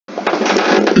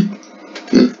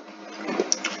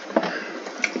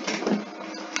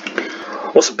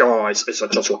What's up guys, it's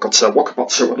Joshua Godsell. Welcome back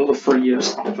to another 3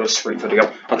 years anniversary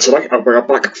video, and today we are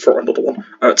back for another one.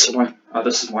 Tonight,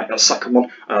 this is my second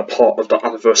one, part of the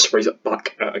anniversary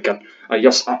back again.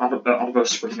 Yes,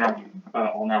 anniversary now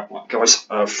are now back guys,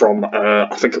 from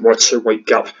I think it was a 2-week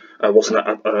gap, wasn't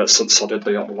it, since I did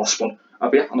the last one.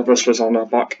 But yeah, anniversaries are now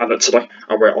back, and today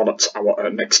we're on at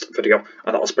our next video,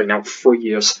 and that has been now 3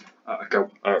 years ago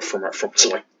from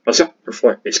today. That's it.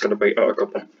 Hopefully it's going to be a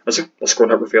good one. That's it. Let's go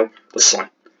and reveal the sign.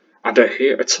 And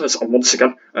here it is, and once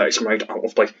again, it's made out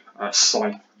of the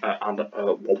sign and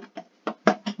wool.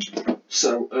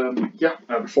 So, yeah,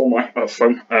 before my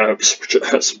phone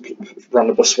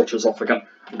randomly switches off again,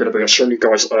 I'm going to be showing you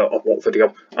guys what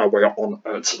video we are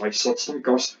on today. So today,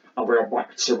 guys, we are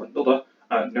back to another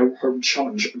No Home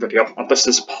Challenge video, and this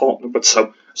is part number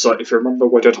 2. So if you remember,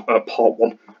 we did part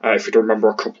 1, if you do remember,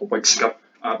 a couple of weeks ago.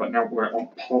 But now we're on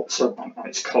part 2, and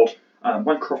it's called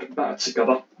Minecraft Better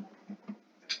Together.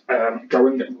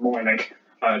 Going mining,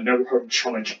 No Home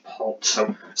Challenge part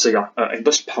 2. So yeah, in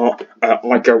this part,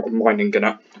 I go mining in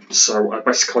it. So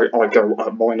basically, I go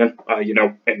mining, you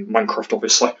know, in Minecraft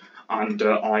obviously, and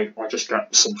I just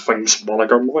get some things while I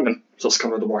go mining. So that's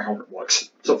kind of the way how it works.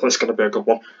 So it's going to be a good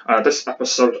one. This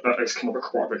episode is kind of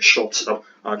quite a bit shorter though,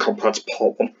 compared to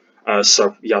part 1.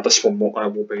 So yeah, this one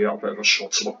will be a bit of a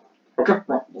shorter one. Okay,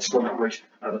 right, let's go and read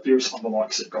the views and the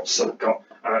likes it got. So it got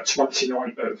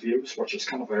 29 views, which is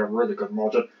kind of a really good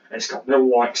margin. It's got no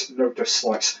likes, no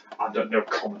dislikes, and no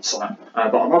comments on it.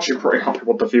 But I'm actually pretty happy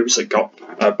with the views it got,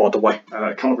 by the way.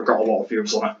 It kind of got a lot of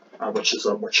views on it, which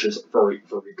is very,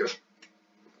 very good.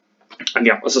 And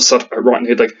yeah, as I said, right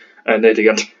near the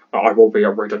end, I will be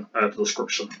reading the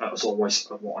description, as always,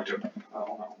 of what I do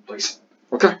on these.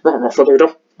 Okay, right, without further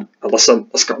ado,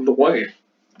 let's get underway.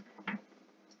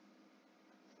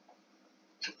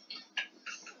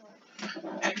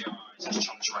 Hey guys, it's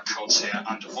Challenge Records here,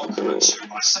 and welcome to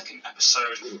my second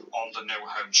episode on the No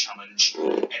Home Challenge.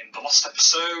 In the last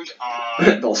episode, I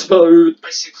went on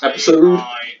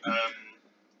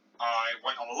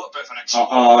a little bit of an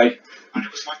explore, and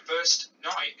it was my first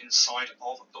night inside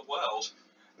of the world.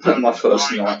 My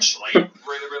first night. I actually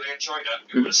really enjoyed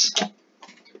it. It was...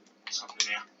 What's happening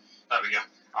here? There we go.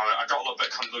 I got a little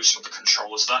bit kind of loose with the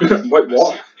controllers there. Wait,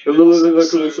 what? Yeah, a little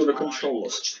loose with the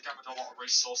controllers. I gathered a lot of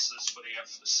resources for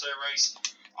the series.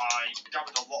 I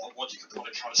gathered a lot of wood, you can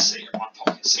probably kind of see in my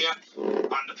pockets here.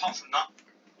 And apart from that,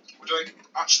 we're doing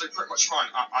actually pretty much fine.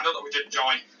 I know that we did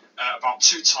die about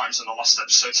 2 times in the last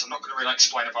episode, so I'm not going to really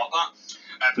explain about that.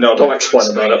 No, don't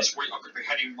explain about it. We are going to be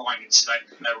heading mining today.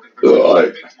 We're going to be doing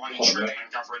a big mining trip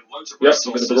and gathering loads of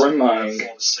resources for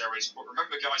the series. But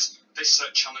remember, guys, this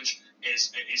challenge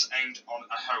is aimed on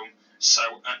a home. So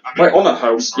wait, on a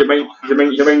home? You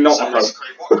mean not a home?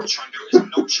 What I'm going to try and do is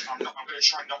I'm going to try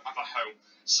and not have a home.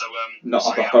 So not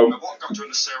have a home. What I've got to do in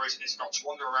the series is got to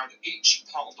wander around each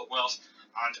part of the world,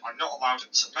 and I'm not allowed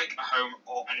to make a home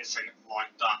or anything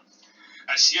like that.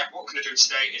 So yeah, what we're going to do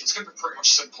today is it's going to be pretty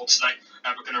much simple today.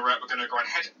 We're going to go and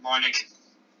head mining,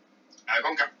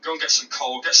 go and get some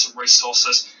coal, get some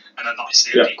resources, and then that's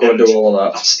the end. Go and do all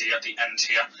of that. That's the end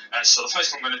here. So the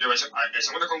first thing I'm going to do is I'm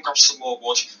going to go and grab some more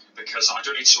wood, because I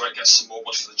do need to get some more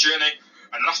wood for the journey.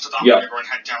 And then after that, we're going to go and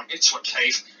head down into a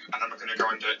cave, and then we're going to go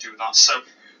and do that. So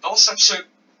the last episode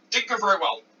didn't go very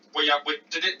well. We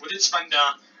did spend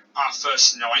our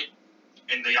first night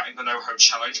in the No Home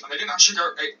Challenge, and they didn't actually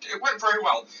go. It went very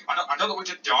well. I know that we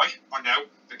did die. I know,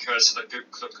 because of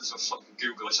fucking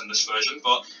Google is in this version,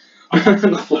 but we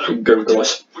didn't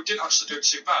actually do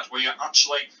too bad. We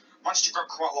actually managed to grab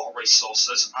quite a lot of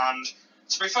resources, and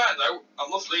to be fair though,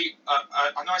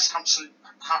 a nice handsome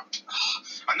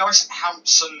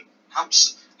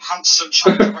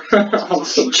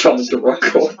challenge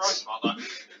record.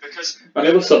 Because I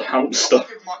never said hamster.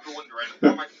 People might be wondering why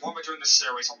am I doing this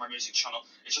series on my music channel.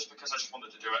 It's just because I just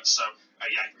wanted to do it. So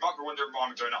yeah, you might be wondering why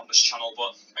I'm doing it on this channel.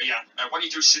 But when you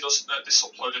do see this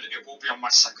uploaded, it will be on my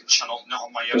second channel, not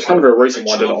on my. There's kind of a reason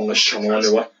why I did it on this channel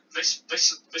anyway. This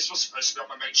was supposed to be on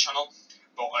my main channel,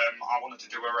 but I wanted to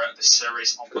do this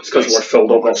series on. It's because we're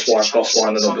filled up. That's why I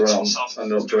ended up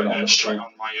doing it on this channel.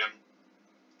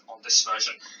 On this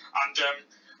version, and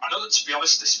I know that, to be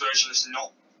honest, this version is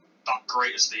not that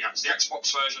great as the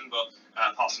Xbox version, but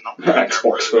apart from that,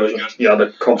 Xbox version, good. Yeah,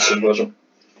 the console version.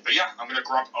 But yeah, I'm going to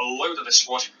grab a load of this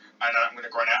wood, and I'm going to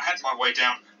go and head my way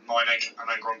down mining, and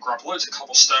then go and grab loads of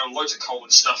cobblestone, loads of coal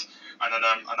and stuff, and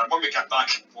then when we get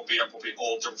back, we'll be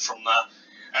all done from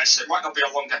there. So it might not be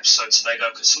a long episode today though,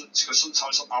 because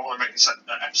sometimes I want to make this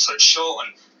episode short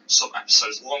and some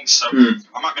episodes long, so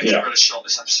I might make it really short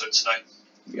this episode today.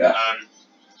 Yeah.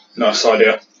 Nice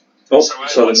idea. Oh,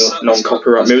 selling the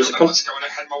non-copyright music on. Let's go and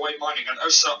head my way mining, and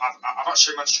also I've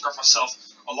actually managed to grab myself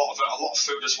a lot of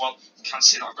food as well. You can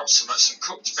see that I've got some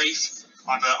cooked beef.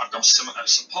 I've got some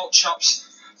pork chops,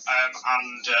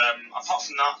 and apart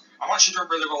from that, I'm actually doing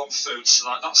really well on food, so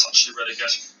that's actually really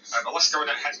good. But let's go and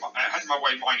head my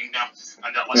way mining now,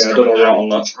 and let's go and go on a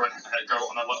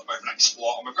little bit of an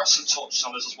explore. And we've got some torches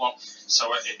on us as well,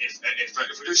 so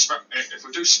if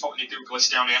we do spot any googlies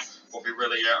down here, we'll be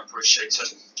really appreciated.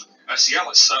 So yeah,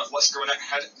 let's go and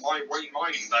head my way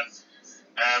mining then.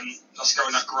 Let's go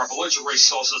and grab loads of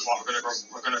resources. Like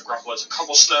we're gonna grab loads of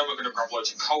cobblestone. We're gonna grab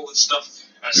loads of coal and stuff.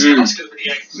 So that's gonna be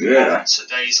the aim of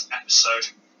today's episode.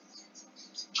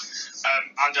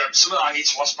 And something that I need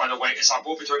to ask, by the way, is I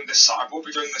will be doing this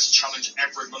challenge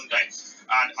every Monday.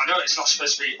 And I know it's not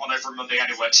supposed to be on every Monday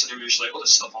anyway, because I do usually other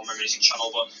stuff on my music channel.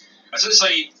 But as I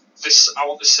say, I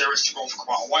want this series to go on for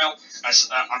quite a while. As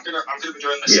I'm gonna be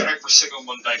doing this every single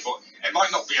Monday, but it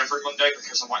might not be every Monday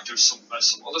because I might do some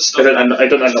other stuff. It didn't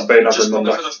end up being every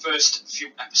Monday. For the first few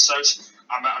episodes,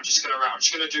 I'm just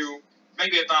gonna do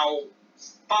maybe about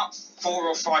 4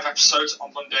 or 5 episodes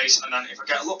on Mondays, and then if I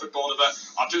get a little bit bored of it,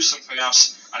 I'll do something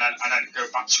else, and then go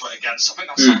back to it again. So I think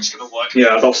that's how it's going to work.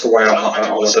 Yeah, that's the way I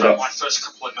wanted it.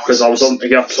 Because I was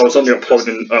only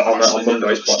uploading on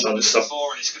Mondays, but then stuff.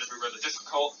 And it's going to be really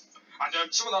difficult.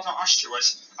 And something I've not asked you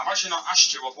is, I've actually not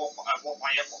asked you of what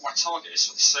my target is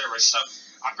for the series. So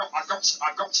I've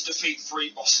got to defeat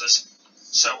 3 bosses.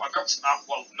 So I've got to,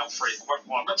 not 3.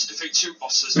 Well, I've got to defeat 2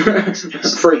 bosses.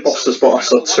 3 bosses, but I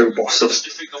said 2 bosses. I've got to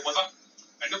defeat the Wither.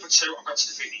 And number 2, I've got to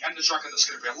defeat the Ender Dragon. That's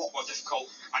going to be a lot more difficult.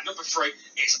 And number 3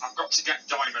 is I've got to get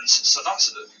diamonds. So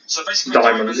basically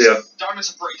diamonds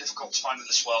are pretty difficult to find in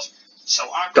this world. So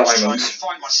I've got to try and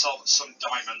find myself some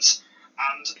diamonds.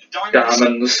 And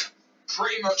diamonds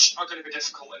pretty much are going to be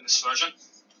difficult in this version.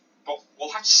 But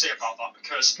we'll have to see about that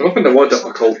because I don't think they were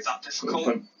difficult. That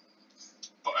difficult.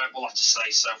 But we'll have to say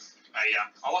so.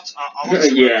 Yeah, I'll have to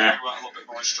do a little bit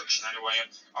more instruction anyway.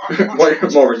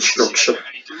 More instruction.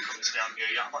 Any googlies down here?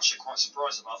 Yeah, I'm actually quite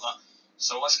surprised about that.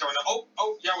 So let's go in.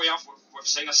 Oh, yeah, we've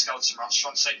seen a skeleton mouse.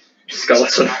 Trying to see if we can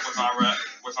take it out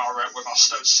with our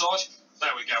stone sword. There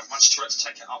we go. Managed to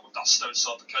take it out with that stone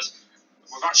sword because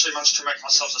we've actually managed to make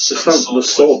ourselves a stone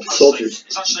sword. The sword is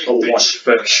it's actually a white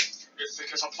fish.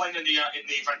 Because I'm playing in the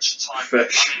Adventure Time,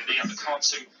 fish. I mean the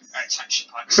cartoon texture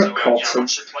pack. So yeah, I'm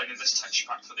actually playing in this texture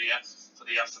pack for the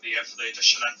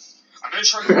edition. And I'm going to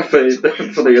try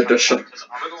for the edition because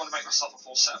I really want to make myself a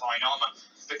full set of iron armor.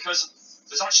 Because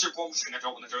there's actually one thing I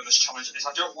don't want to do in this challenge is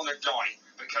I don't want to die.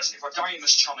 Because if I die in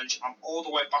this challenge, I'm all the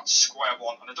way back to square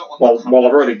one, and I don't want. Well,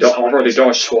 I've already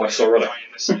died twice already.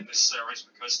 In this series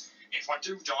because if I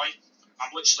do die, I'm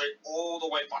literally all the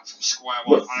way back from square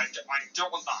one, and I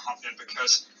don't want that happening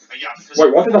because,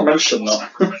 Wait, why did I mention that?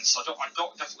 So I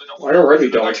definitely don't I already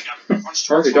died. I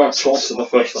already died twice in the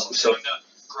first episode.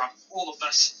 Grab all of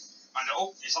this, and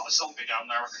is that a zombie down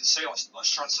there? I can see. Let's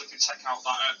try and see if we can take out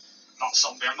that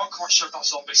zombie. I'm not quite sure if that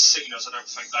zombie's seen us. I don't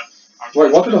think that.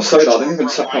 Wait, why did I say that? I didn't even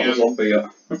take out the zombie yet.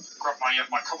 Grab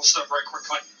my cobblestone very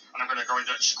quickly. And I'm going to go and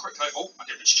do it just quickly. Oh, I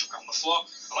didn't just chuck it on the floor.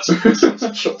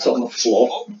 Chucked it on the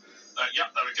floor.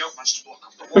 Yeah, there we go. Managed to block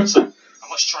up the water. And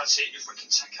let's try and see if we can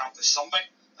take out this zombie.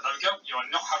 And there we go. You are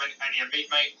not having any of me,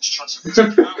 mate. Let's try and see if we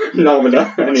can take it out. No, we're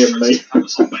not any of me.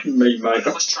 Me, mate.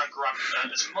 Let's try and grab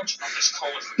as much of this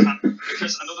coal as we can.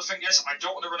 Because another thing is, I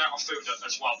don't want to run out of food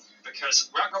as well.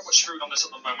 Because we haven't got much food on us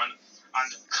at the moment. And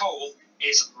coal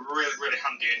is really, really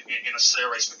handy in a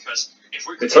series. Because if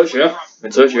we can. It's very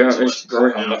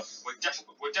handy.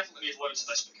 We definitely need loads of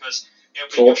this because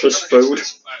torches, food,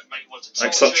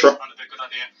 etc. And it'd be a good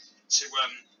idea to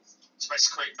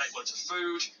basically make loads of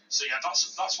food. So yeah, that's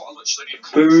what I literally need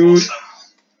food. For.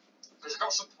 Because I've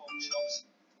got some pork chops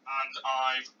and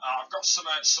I've got some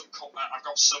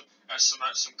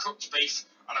cooked beef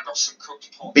and I've got some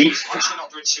cooked pork. Beef. I'm actually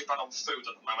not doing too bad on food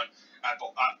at the moment,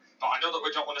 but I know that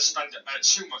we don't want to spend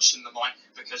too much in the mine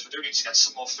because we do need to get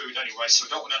some more food anyway. So we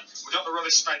don't want to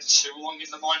really spend too long in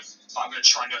the mine. But I'm going to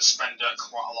try and spend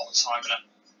quite a lot of time in it.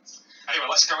 Anyway,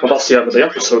 let's go. Well, that's the end of the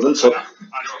episode, isn't it?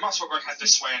 I know, we might as well go and head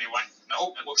this way anyway.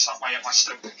 No, it looks like my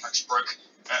stone pickaxe broke.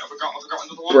 Have we got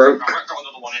another one? Broke. I've got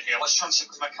another one in here. Let's try and see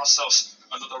if we can make ourselves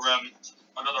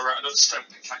another stone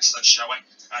pickaxe then, shall we?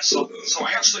 So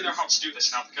I actually know how to do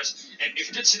this now because if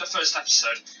you did see the first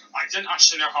episode, I didn't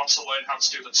actually know how to learn how to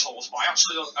do the tools, but I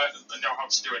actually know how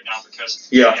to do it now because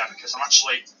because I'm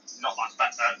actually not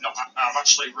that bad. I'm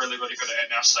actually really, really good at it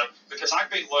now. So because I've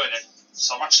been learning,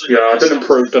 so I'm actually I did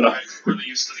improve, didn't I? Really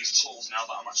used to these tools now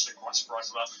that I'm actually quite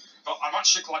surprised about. But I'm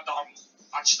actually glad that I'm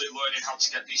actually learning how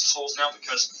to get these tools now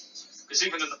because because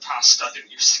even in the past I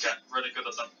didn't used to get really good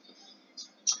at them.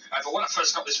 But when I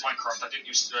first got this Minecraft, I didn't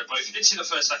used to do it. But if you did see the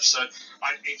first episode,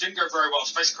 it didn't go very well.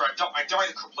 So basically, I died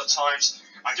a couple of times.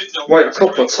 I didn't know. Wait, a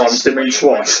couple of times? Didn't mean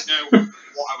twice. I didn't know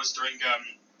what I was doing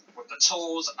with the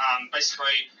tools, and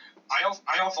basically, I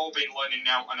have all been learning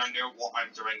now, and I know what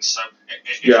I'm doing. So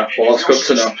yeah, well, that's good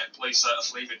to know. Please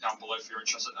leave it down below if you're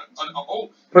interested.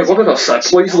 Wait, what did I say?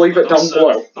 Please leave it down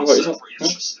below. That's pretty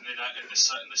interesting in this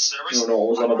series. I don't know what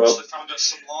was on about. I've actually found out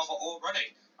some lava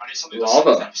already. And it's only the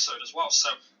second episode as well, so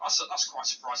that's quite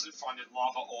surprising, finding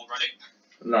lava already.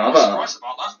 I'm surprised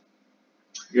about that.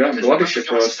 Yeah, I'm glad you're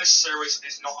surprised. This series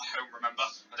is not a home, remember?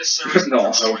 This series is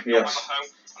not a home, yes.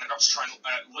 And I've got to try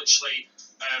and literally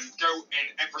go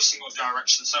in every single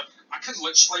direction. So I could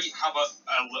literally have a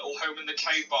little home in the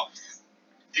cave, but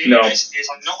the thing is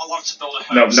I'm not allowed to build a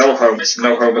home. No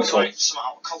home at all. Like some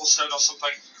out of cobblestone or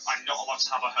something, I'm not allowed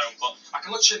to have a home. But I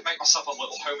can literally make myself a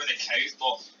little home in a cave,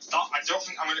 but that, I don't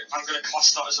think I'm gonna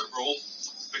class that as a rule,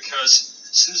 because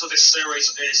since this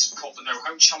series is called the No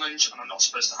Home Challenge, and I'm not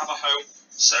supposed to have a home,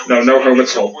 so no home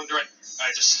at all. Wondering,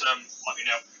 just let me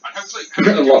know, and hopefully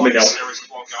let me know. This series as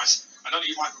well, guys. I know that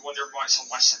you might be wondering why it's on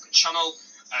my second channel.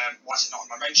 Why is it not on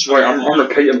my main channel? Wait, I'm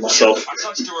repeating myself. I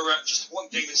decided to do just one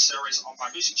gaming series on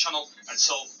my music channel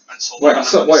until. Wait, I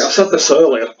said this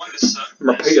earlier. I'm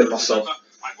repeating myself.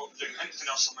 I won't be doing anything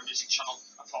else on my music channel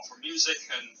apart from music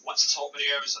and Let's Talk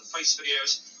videos and face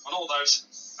videos and all those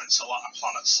until I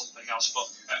plan at something else. But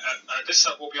this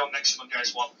will be on next Monday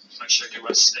as well. Make sure you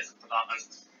stick for that. And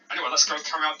anyway, let's go and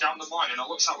carry on down the mine. And it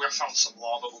looks like we have found some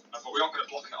lava, but we aren't going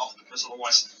to block it off because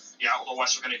otherwise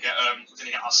we're going to get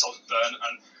ourselves burned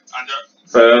and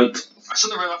burned. I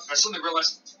suddenly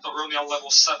realised that we're only on level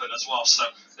 7 as well, so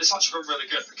this has actually been really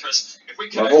good because if we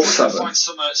can find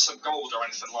some gold or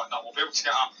anything like that, we'll be able to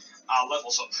get our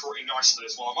levels up pretty nicely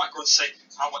as well. I might go and see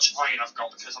how much iron I've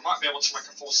got because I might be able to make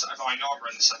a full set of iron armour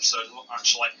in this episode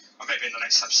actually, or maybe in the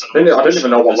next episode. I didn't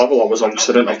even know what level I was on,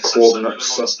 so I didn't have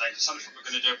coordinates. So that's something we're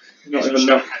going to do. Not even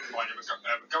know.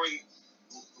 We're going.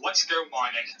 Let's go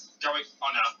mining. Going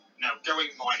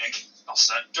mining. That's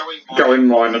it. Going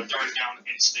mining. Going down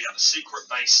into the secret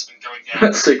base and going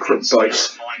down. Secret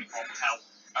base. Mine of hell.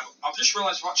 I've just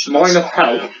realised we've actually mine of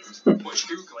hell. Much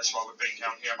Googlies while we've been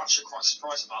down here. I'm actually quite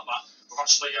surprised about that. We've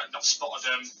actually not spotted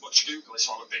much Googlies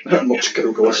while we've been down here. Much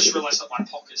Googlies. I just realised that my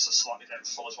pockets are slightly getting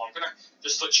full as well. I'm gonna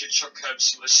just literally chuck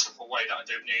some of this stuff away that I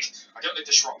don't need. I don't need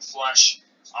this rotten flesh.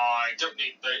 I don't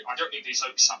need these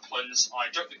oak saplings. I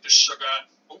don't need the sugar.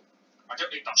 Oh, I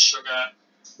don't need that sugar.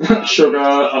 Sugar,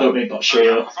 I don't need that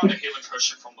sugar. I found a healing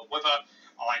potion from the wither.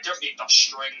 I don't need that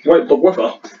string. Wait, the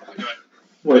wither?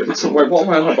 Wait, what am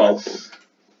I on about?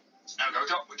 No,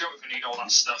 we don't even need all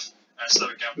that stuff. So there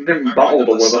we go. We didn't battle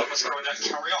the wither. Let's go and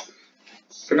carry on. I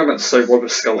think I meant to say wither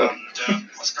skeleton. And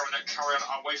let's go and carry on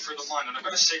our way through the mine. And I'm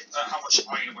going to see how much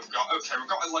iron we've got. Okay, we've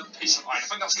got a lead piece of iron. I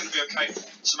think that's going to be okay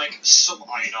to make some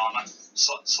iron armour.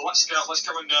 So let's go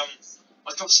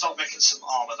and start making some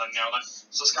armour then now then.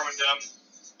 So let's go and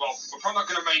well, we're probably not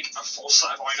going to make a full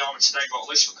set of iron armour today, but at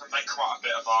least we can make quite a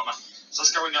bit of armour. So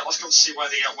let's go and see where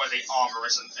the armour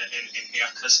is in here,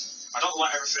 because I don't know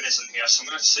where everything is in here. So I'm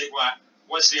going to see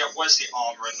where's the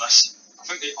armour in this. I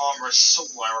think the armour is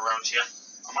somewhere around here.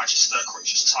 I might just quickly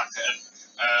just type it in.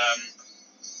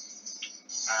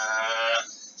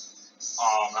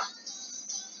 Armour.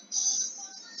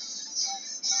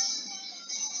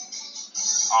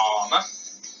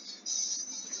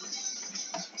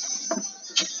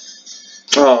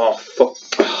 Oh, fuck.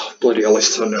 Oh, bloody hell,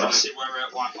 it's turned it off. Let's see where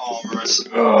armour is.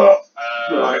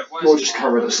 Right, we'll just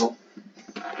carry this on.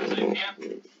 In here?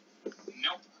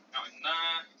 Nope, not in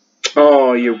there.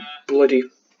 Oh, you bloody...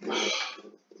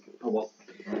 Oh, well.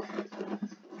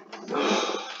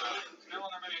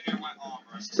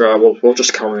 Right, we'll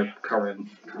just carry on.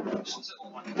 What's it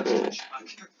look like in the texture pack?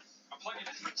 I'm playing a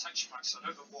different texture pack, so I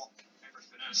don't know what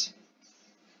everything is.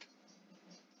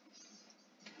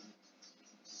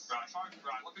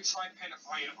 Right, let me type in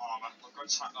iron armour. I'm going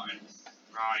to type that in.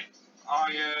 Right,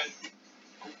 iron...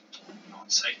 Oh, not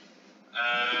T.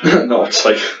 Not T.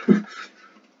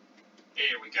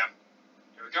 Here we go.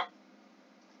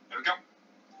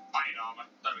 Iron armour.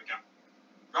 There we go.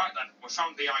 Right then, we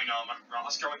found the iron armour. Right,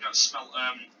 let's go and smelt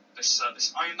this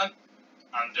iron then.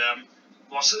 And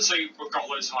well, since we've got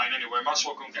loads of iron anyway, we might as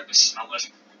well go and get this smelted.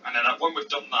 And then when we've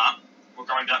done that, we're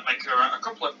going to make a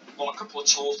couple of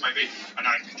tools, maybe an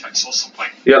iron pickaxe or something.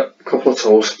 Yep, a couple of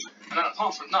tools. And then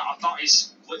apart from that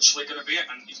is literally going to be it.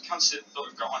 And you can see that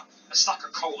we've got a stack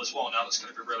of coal as well now. That's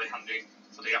going to be really handy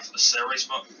for for the series.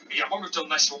 But yeah, when we've done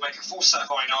this, we'll make a full set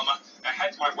of iron armor,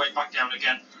 head my way back down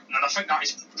again, and then I think that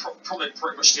is probably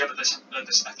pretty much the end of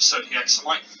this episode here. Because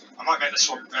I might make this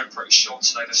one pretty short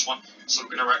today. This one, so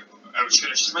we're gonna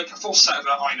just make a full set of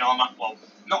iron armor. Well,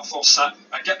 not full set.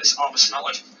 Get this armor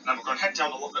smelted, and then we're going to head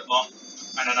down a little bit more,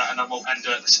 and then we'll end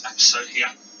this episode here.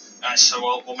 So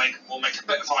we'll make a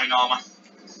bit of iron armor,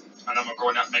 and then we're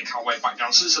going to make our way back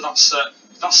down. So that's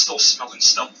still smelting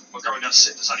still. We're going to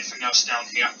see if there's anything else down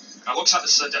here. It looks like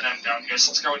there's a dead end down here,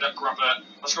 so let's go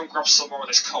and grab some more of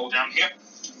this coal down here.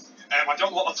 I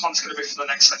don't know what the plan's going to be for the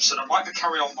next episode. I might be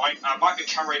carrying on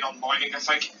mining, I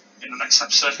think, in the next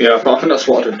episode. Yeah, but I think that's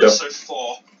what I'd do. Episode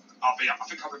 4, I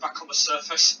think I'll be back on the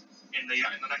surface in the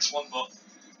next one. But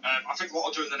I think what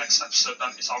I'll do in the next episode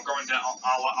then is I'll go in there.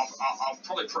 I'll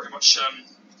probably pretty much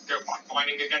go back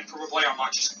mining again. Probably I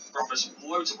might just grab as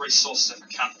loads of resources if I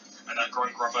can, and then go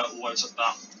and grab loads of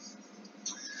that.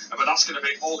 But that's going to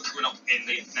be all coming up in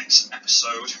the next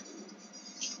episode.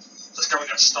 Let's go and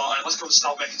get started. Let's go and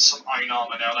start making some iron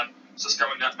armor now then. So let's go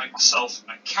and make myself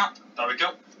a cap. There we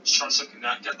go. Just trying to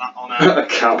get that on a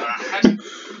cap. Head.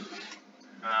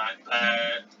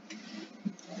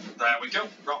 There we go.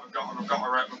 We've got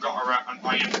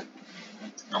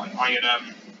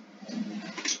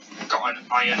an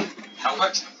iron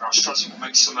helmet. Let's try to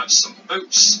make some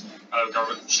boots.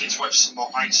 Just need to wait for some more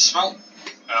iron to smelt.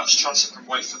 Let's try and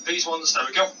wait for these ones. There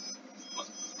we go.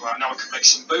 Right, now we can make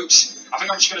some boots. I think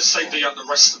I'm just going to save the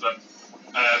rest of them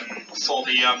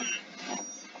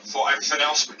for everything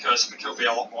else, because I think it'll be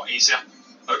a lot more easier.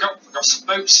 There we go. We've got some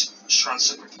boots. Let's try and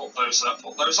put those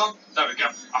on. There we go.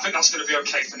 I think that's going to be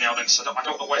okay for now then. So I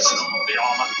don't want to waste the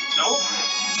armor. No.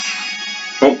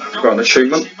 Oh, got an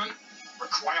achievement.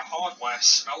 Require hardware.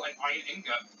 Smelt an iron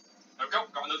ingot. There we go.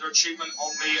 Got another achievement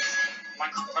on the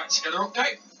Minecraft Back Together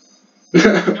update.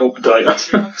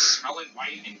 Update. Smelling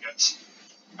iron ingots.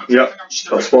 Okay, yep,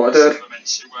 that's what I did.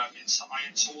 Into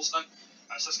iron tools then.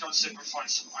 So let's go and see if we can find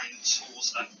some iron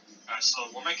tools then. So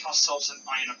we'll make ourselves an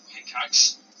iron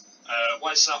pickaxe.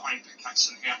 Where's that iron pickaxe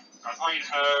in here? Got an iron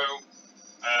hoe.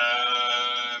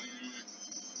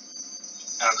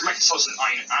 We can make ourselves an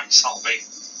iron axe. That'll be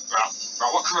right.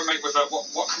 What can we make with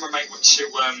what can we make with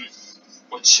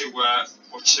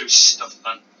two stuff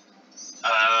then?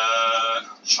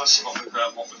 Try to see what we've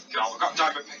got. We've got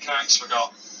diamond pickaxe.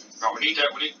 We need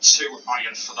 2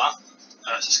 iron for that. So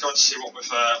let's go and see what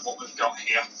we've got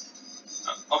here.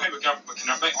 Oh, here we go. We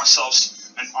can make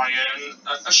ourselves an iron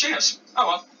shears. Oh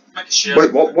well, make a shears.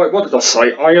 Wait, what did I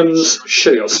say? Iron's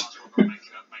shears.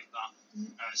 Make that.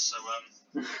 So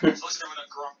let's go and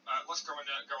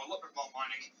go a little bit more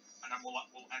mining, and then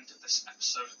we'll end this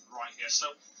episode right here.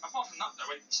 So apart from that,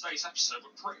 though, in today's episode,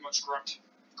 we've pretty much grabbed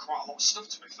quite a lot of stuff,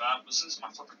 to be fair, but since my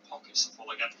flipping pockets are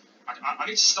full again, I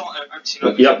need to start emptying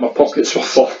out. Yeah, my pockets were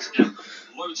full. Yeah,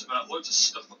 loads of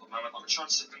stuff at the moment. Like we're trying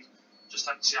to just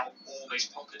empty out all these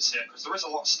pockets here, because there is a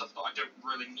lot of stuff that I don't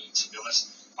really need, to be honest.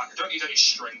 Like I don't need any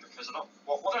string, because I don't.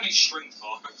 What do I need string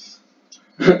for?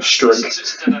 String. Since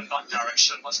it's dead end that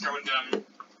direction, let's go and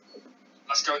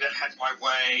head my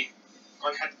way. Go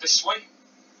and head this way.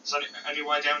 Is there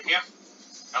anywhere down here?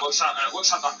 It looks like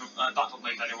that doesn't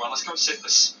lead anywhere. Let's go and see if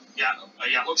this. Yeah,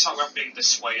 it looks like we're being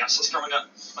this way. Yes, let's go and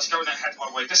head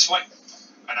my way this way.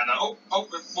 And then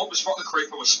we spotted the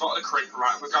creeper. We spotted the creeper.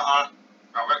 Right, we've got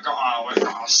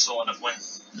our sword, have we?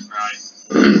 Right,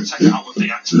 take it out with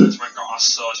the axe because we've got our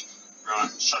sword. Right,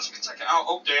 so we can take it out.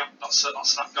 Oh dear, that's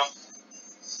that gone.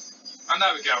 And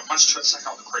there we go. Managed to take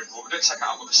out the creeper. We didn't take it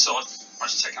out with a sword.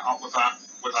 Managed to take it out with our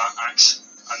axe.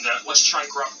 And let's try and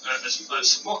grab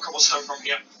some more cobblestone from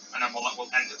here, and then we'll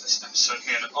end this episode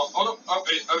here. Oh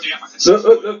dear, I can see.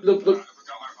 Look.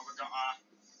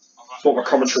 That's what my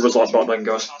commentary was like back then,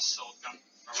 guys.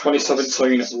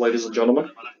 2017, ladies and gentlemen.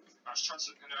 Let's try to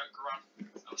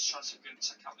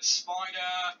take out this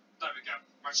spider. There we go.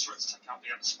 Managed to take out the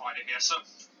spider here. So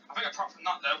I think apart from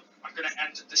that, though, I'm going to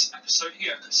end this episode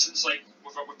here, because since we've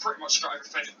pretty much got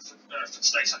everything for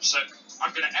today's episode,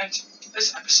 I'm going to end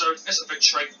this episode as a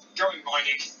victory, going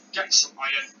mining, getting some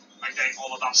iron, and getting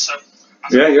all of that. So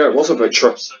yeah, it was a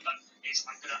victory. So then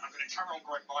I'm going to carry on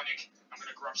going mining. I'm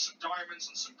going to grab some diamonds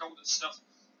and some gold and stuff,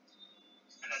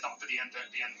 and then that'll be the end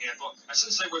here. But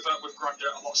since we've grabbed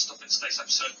a lot of stuff in today's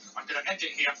episode, I'm going to end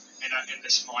it here in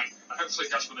this mine, and hopefully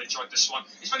you guys will enjoy this one.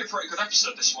 It's been a pretty good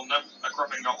episode, this one, though,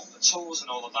 grabbing all the tools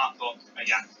and all of that. But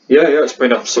yeah, it's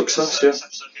been a success. Yeah. This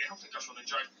episode here, hopefully you guys will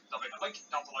enjoy. There'll be a link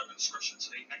down below in the description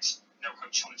to the next No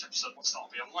Hope Challenge episode. Once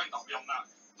that'll be online, that'll be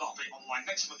online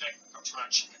next Monday. Go to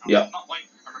check it out that way.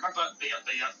 And remember, the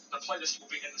playlist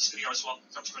will be in this video as well.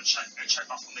 Go to check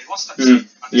that from the last episode.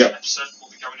 And this episode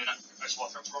will be going in at as well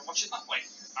if you want to go and watch it that way.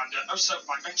 And also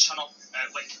my main channel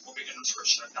link will be in the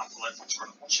description down below if you want to go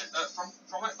and watch it from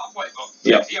it that way. But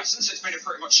yeah, since it's been a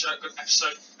pretty much good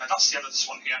episode, that's the end of this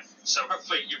one here. So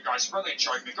hopefully you guys really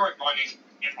enjoyed me going mining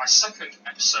in my second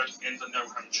episode in the No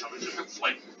Home Challenge, and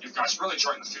hopefully you guys really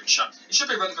enjoy it in the future. It should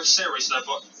be a really good series though,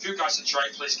 but if you guys enjoy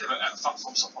it, please give it a fat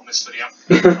thumbs up on this video.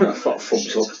 Fat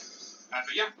thumbs up.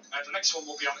 But yeah, the next one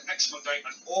will be on next Monday,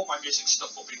 and all my music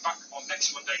stuff will be back on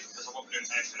next Monday because I won't be doing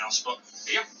anything else. But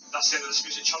yeah, that's the end of this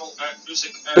music channel.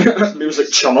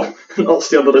 Music channel. That's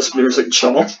the end of this music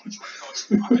channel.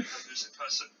 I'm a music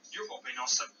person. You've all been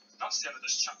awesome. That's the end of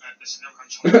this this No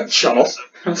Home Channel. Channel.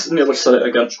 So, nearly said it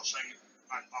again.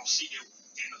 And I'll see you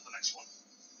in the next one.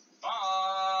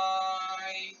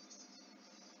 Bye.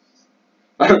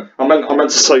 I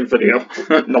meant to say video,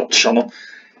 not channel.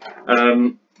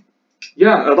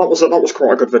 Yeah, that was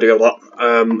quite a good video. That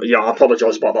yeah, I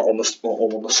apologise about that on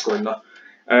the screen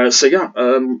there. So yeah,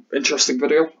 interesting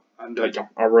video, and yeah,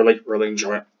 I really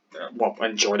enjoy it. Well, I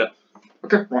enjoyed it.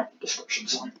 Okay, right, description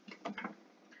time.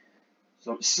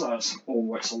 So it says,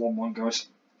 oh, it's a long one, guys. So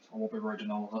I will be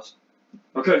reading all of this.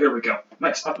 Okay, here we go.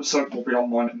 Next episode will be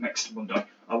online next Monday.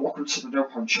 Welcome to the No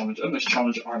Home Challenge. In this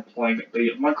challenge, I'm playing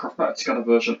the Minecraft Better Together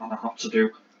version, and I have to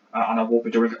do, and I will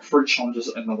be doing 3 challenges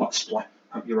in the Let's Play.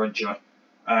 Hope you enjoy.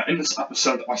 In this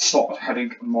episode, I started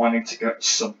heading mining to get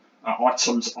some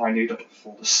items I needed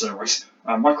for the series.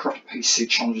 Minecraft PC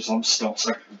challenges I'm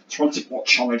starting. 20-bot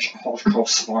challenge, hardcore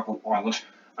survival island.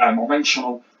 My main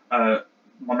channel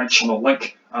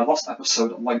link. Last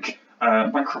episode link.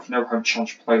 Minecraft No Home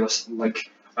Challenge playlist link.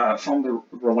 Family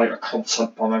related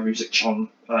content by my music channel.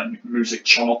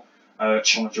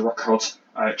 Challenger Records.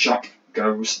 Jack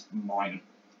Goes Mining.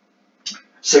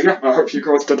 So yeah, I hope you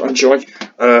guys did enjoy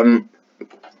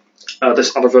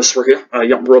this anniversary here.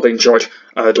 Yeah, really enjoyed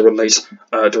doing these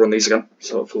again.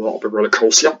 So that'll be really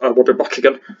cool. So yeah, we'll be back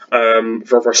again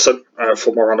very soon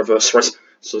for more anniversaries.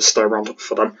 So stay around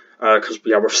for them because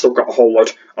yeah, we've still got a whole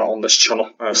load on this channel.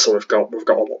 So we've got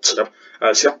a lot to do.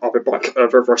 So yeah, I'll be back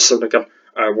very soon again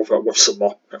with some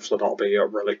more. Hopefully that'll be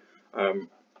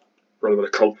really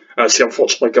cool. See,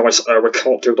 unfortunately, guys, we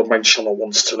can't do the main channel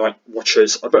ones tonight, which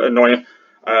is a bit annoying.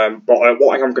 But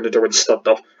what I am going to do instead,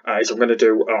 though, is I'm going to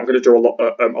do a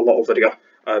lot of video.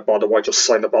 By the way, just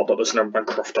saying about that there's no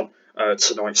Minecraft on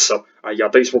tonight. So yeah,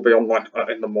 these will be online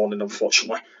in the morning,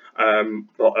 unfortunately.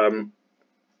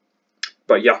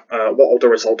 But yeah, what I'll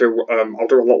do is I'll do a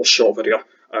little short video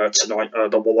tonight.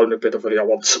 There will only be the video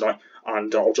on tonight,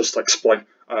 and I'll just explain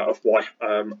of why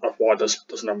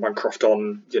there's no Minecraft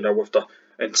on, you know, with the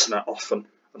internet off and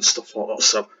stuff like that.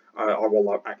 So I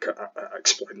will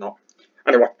explain that.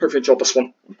 Anyway, hope you enjoyed this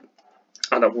one,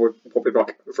 and we'll be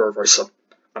back very soon.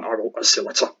 And I will see you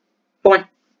later. Bye.